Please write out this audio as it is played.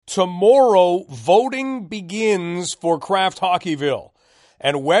tomorrow voting begins for Kraft Hockeyville.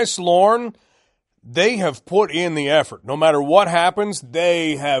 And West Lorne, they have put in the effort. No matter what happens,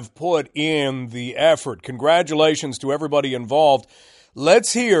 they have put in the effort. Congratulations to everybody involved.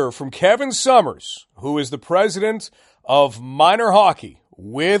 Let's hear from Kevin Summers, who is the president of minor hockey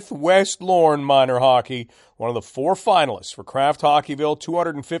with West Lorne Minor Hockey, one of the 4 finalists for Kraft Hockeyville,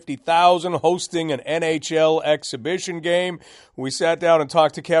 $250,000, hosting an NHL exhibition game. We sat down and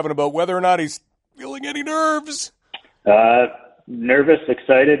talked to Kevin about whether or not he's feeling any nerves. Nervous,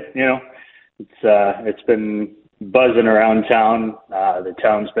 excited. You know, it's been buzzing around town. The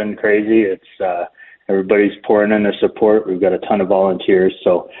town's been crazy. It's everybody's pouring in their support. We've got a ton of volunteers,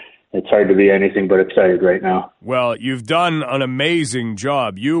 so it's hard to be anything but excited right now. Well, you've done an amazing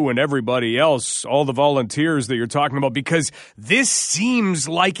job, you and everybody else, all the volunteers that you're talking about, because this seems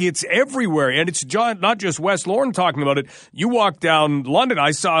like it's everywhere, and it's not just West Lorne talking about it. You walk down London,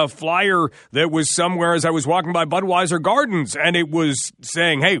 I saw a flyer that was somewhere as I was walking by Budweiser Gardens, and it was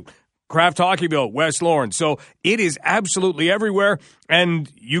saying, hey, Kraft Hockeyville, West Lorne. So it is absolutely everywhere. And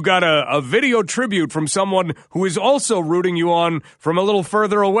you got a video tribute from someone who is also rooting you on from a little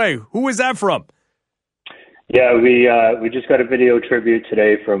further away. Who is that from? Yeah, we just got a video tribute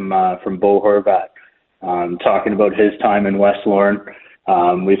today from Bo Horvat, talking about his time in West Lorne.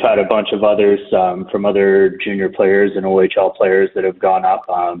 We've had a bunch of others from other junior players and OHL players that have gone up.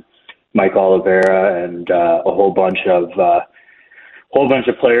 Mike Oliveira and a whole bunch of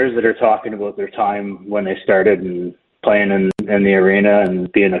players that are talking about their time when they started and playing in the arena and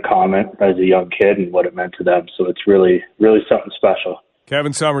being a comment as a young kid and what it meant to them. So it's really, really something special.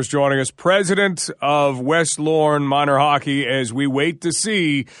 Kevin Summers joining us, president of West Lorne Minor Hockey, as we wait to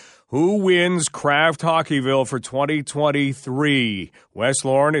see who wins Kraft Hockeyville for 2023. West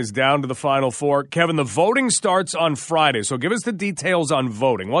Lorne is down to the Final Four. Kevin, the voting starts on Friday, so give us the details on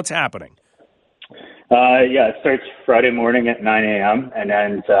voting. What's happening? It starts Friday morning at 9 a.m. and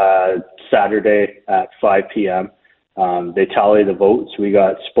ends Saturday at 5 p.m. They tally the votes. We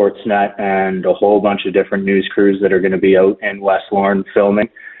got Sportsnet and a whole bunch of different news crews that are going to be out in West Lorne filming.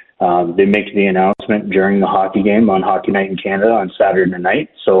 They make the announcement during the hockey game on Hockey Night in Canada on Saturday night.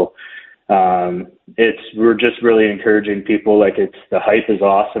 So we're just really encouraging people. Like, the hype is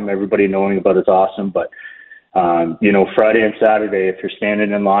awesome. Everybody knowing about it's awesome, but Friday and Saturday, if you're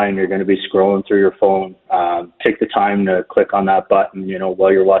standing in line, you're going to be scrolling through your phone. Take the time to click on that button,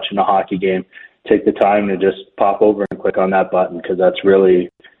 while you're watching a hockey game. Take the time to just pop over and click on that button, because that's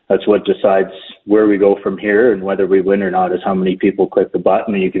what decides where we go from here, and whether we win or not is how many people click the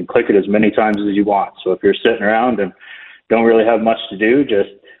button. And you can click it as many times as you want. So if you're sitting around and don't really have much to do,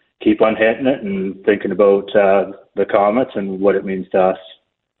 just keep on hitting it and thinking about the Comets and what it means to us.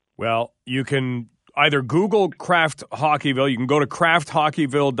 Well, you can either Google Kraft Hockeyville. You can go to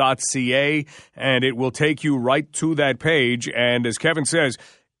krafthockeyville.ca, and it will take you right to that page. And as Kevin says,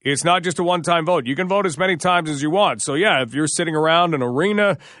 it's not just a one-time vote. You can vote as many times as you want. So, yeah, if you're sitting around an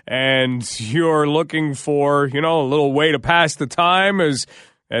arena and you're looking for, a little way to pass the time as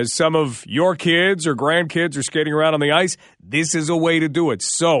some of your kids or grandkids are skating around on the ice, this is a way to do it.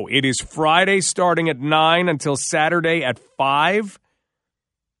 So it is Friday starting at 9 until Saturday at 5?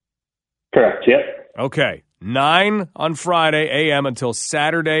 Correct, yep. Okay, 9 on Friday a.m. until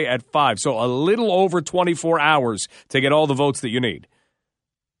Saturday at 5. So a little over 24 hours to get all the votes that you need.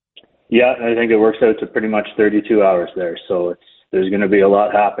 Yeah, I think it works out to pretty much 32 hours there. So there's going to be a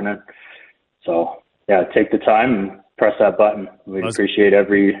lot happening. So, yeah, take the time and press that button. We appreciate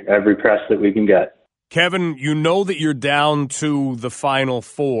every press that we can get. Kevin, you know that you're down to the Final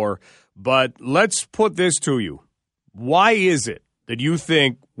Four, but let's put this to you. Why is it that you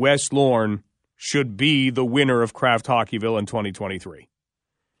think West Lorne should be the winner of Kraft Hockeyville in 2023?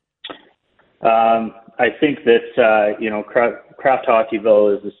 I think that, Kraft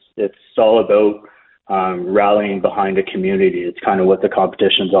Hockeyville it's all about rallying behind a community. It's kind of what the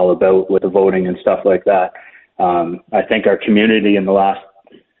competition's all about with the voting and stuff like that. I think our community in the last,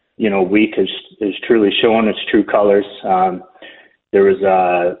 week is truly showing its true colors. There's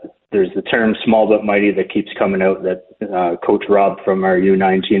the term small but mighty that keeps coming out that Coach Rob from our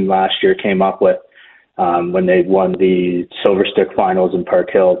U19 last year came up with when they won the Silver Stick Finals in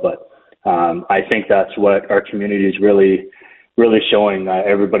Park Hill. But I think that's what our community is really, really showing.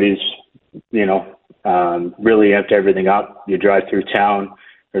 Everybody's, really amped everything up. You drive through town,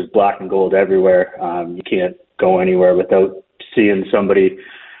 there's black and gold everywhere. You can't go anywhere without seeing somebody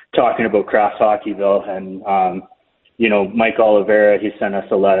talking about Kraft Hockeyville. And, Mike Oliveira, he sent us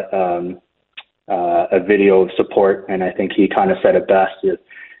a video of support, and I think he kind of said it best.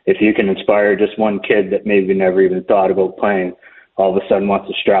 If you can inspire just one kid that maybe never even thought about playing, all of a sudden wants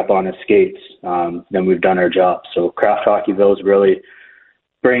to strap on his skates, then we've done our job. So Kraft Hockeyville is really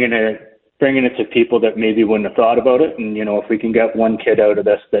bringing it to people that maybe wouldn't have thought about it. And, if we can get one kid out of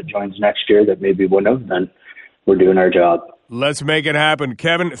this that joins next year that maybe wouldn't have, then we're doing our job. Let's make it happen.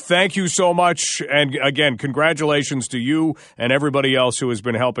 Kevin, thank you so much. And again, congratulations to you and everybody else who has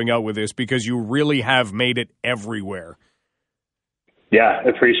been helping out with this, because you really have made it everywhere. Yeah,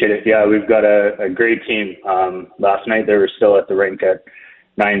 appreciate it. Yeah, we've got a great team. Last night they were still at the rink at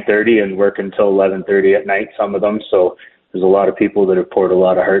 9:30 and working until 11:30 at night, some of them. So there's a lot of people that have poured a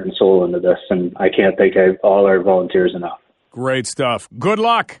lot of heart and soul into this, and I can't thank all our volunteers enough. Great stuff. Good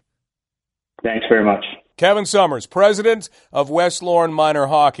luck. Thanks very much. Kevin Summers, president of West Lorne Minor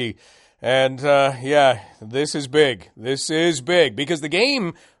Hockey. And, this is big. This is big because the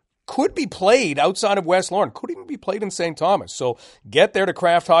game could be played outside of West Lorne, could even be played in St. Thomas. So get there to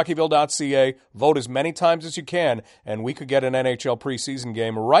krafthockeyville.ca, vote as many times as you can, and we could get an NHL preseason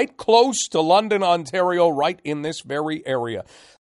game right close to London, Ontario, right in this very area.